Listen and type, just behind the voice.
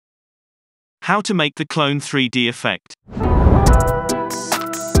How to make the clone 3D effect.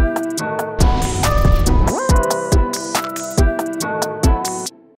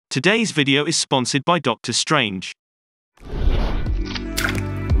 Today's video is sponsored by Dr. Strange.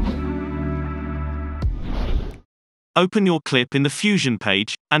 Open your clip in the Fusion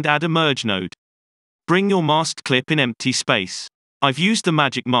page, and add a merge node. Bring your masked clip in empty space. I've used the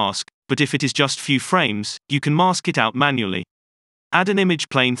magic mask, but if it is just few frames, you can mask it out manually. Add an image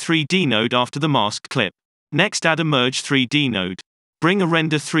plane 3D node after the masked clip. Next add a merge 3D node. Bring a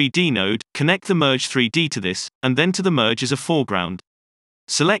render 3D node, connect the merge 3D to this, and then to the merge as a foreground.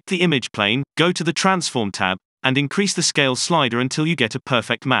 Select the image plane, go to the transform tab, and increase the scale slider until you get a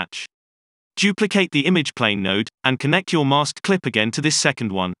perfect match. Duplicate the image plane node, and connect your masked clip again to this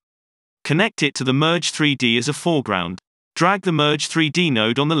second one. Connect it to the merge 3D as a foreground. Drag the merge 3D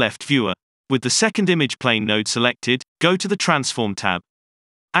node on the left viewer. With the second image plane node selected, go to the transform tab.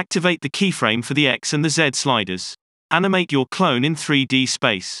 Activate the keyframe for the X and the Z sliders. Animate your clone in 3D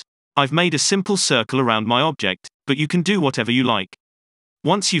space. I've made a simple circle around my object, but you can do whatever you like.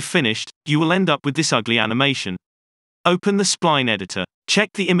 Once you've finished, you will end up with this ugly animation. Open the spline editor.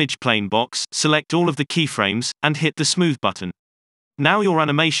 Check the image plane box, select all of the keyframes, and hit the smooth button. Now your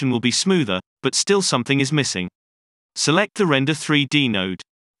animation will be smoother, but still something is missing. Select the render 3D node.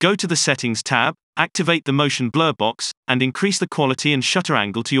 Go to the settings tab, activate the motion blur box, and increase the quality and shutter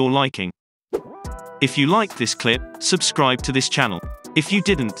angle to your liking. If you liked this clip, subscribe to this channel. If you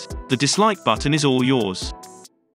didn't, the dislike button is all yours.